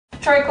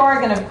Troy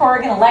Corrigan of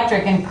Corrigan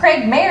Electric, and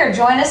Craig Mayer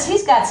join us.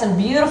 He's got some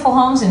beautiful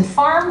homes in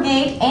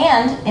Farmgate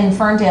and in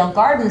Ferndale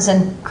Gardens.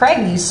 And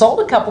Craig, you sold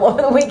a couple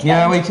over the weekend.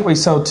 Yeah, we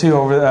sold two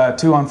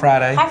on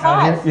Friday. High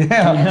five.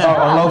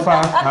 Or low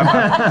five.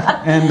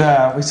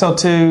 And we sold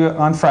 2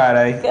 on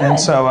Friday. Good. And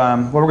so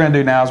what we're going to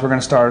do now is we're going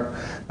to start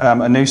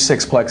a new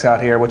sixplex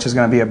out here, which is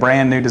going to be a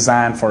brand new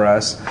design for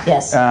us.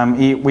 Yes.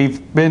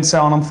 We've been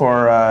selling them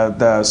for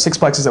the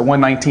sixplexes at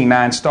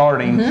 $119,900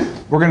 starting.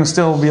 We're going to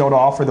still be able to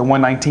offer the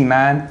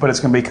 $119,900, but it's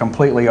going to be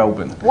completely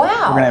open. Wow.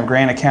 We're going to have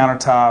granite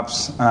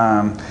countertops.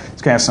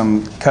 It's going to have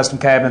some custom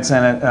cabinets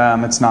in it.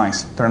 It's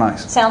nice. They're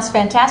nice. Sounds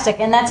fantastic.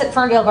 And that's at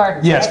Ferndale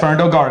Gardens. Yes, right?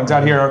 Ferndale Gardens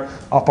out here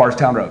off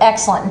Bardstown Road.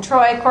 Excellent. And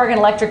Troy, Corrigan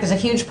Electric is a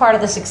huge part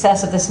of the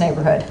success of this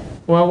neighborhood.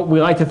 Well,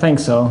 we like to think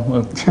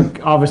so.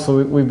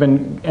 Obviously, we've been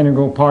an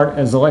integral part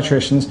as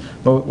electricians,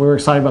 but we're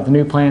excited about the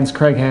new plans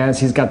Craig has.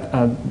 He's got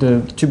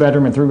the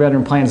 2-bedroom and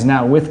 3-bedroom plans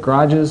now with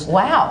garages,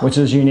 Wow. which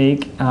is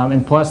unique,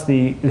 and plus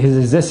his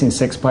existing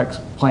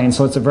sixplex plan.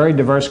 So it's a very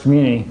diverse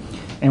community,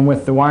 and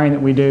with the wiring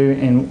that we do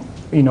and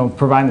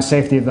providing the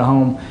safety of the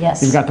home,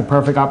 Yes. you've got the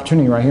perfect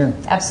opportunity right here.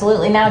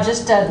 Absolutely. Now,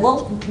 just a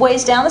little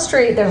ways down the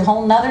street, there's a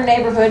whole nother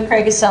neighborhood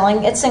Craig is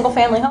selling. It's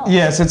single-family homes.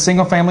 Yes, it's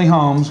single-family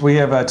homes. We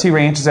have 2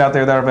 ranches out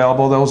there that are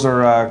available. Those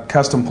are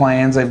custom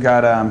plans. They've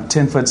got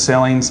 10-foot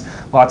ceilings,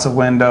 lots of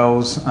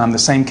windows, the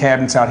same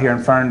cabinets out here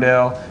in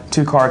Ferndale,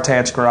 2-car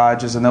attached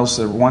garages, and those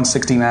are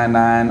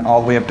 $169,900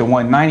 all the way up to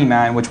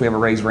 $199,900, which we have a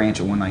raised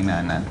ranch at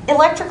 $199,900.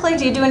 Electrically,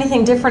 do you do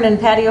anything different in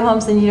patio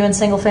homes than you do in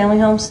single-family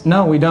homes?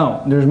 No, we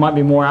don't. There might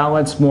be more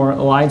outlets, more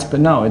lights, but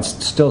no,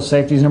 it's still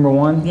safety's number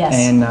one. Yes.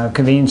 And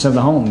convenience of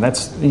the home.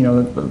 That's, the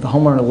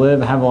homeowner to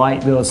live, have a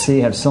light, be able to see,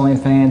 have ceiling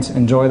fans,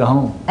 enjoy the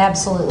home.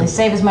 Absolutely.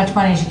 Save as much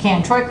money as you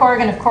can. Troy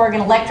Corrigan of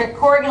Corrigan Electric,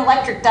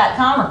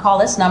 CorriganElectric.com, or call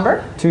this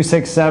number.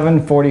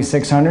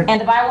 267-4600.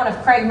 And to buy one of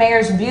Craig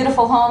Mayer's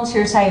beautiful homes,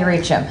 here's how you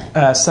reach him.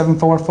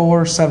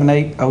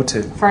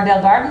 744-7802.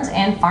 Ferndale Gardens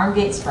and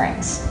Farmgate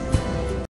Springs.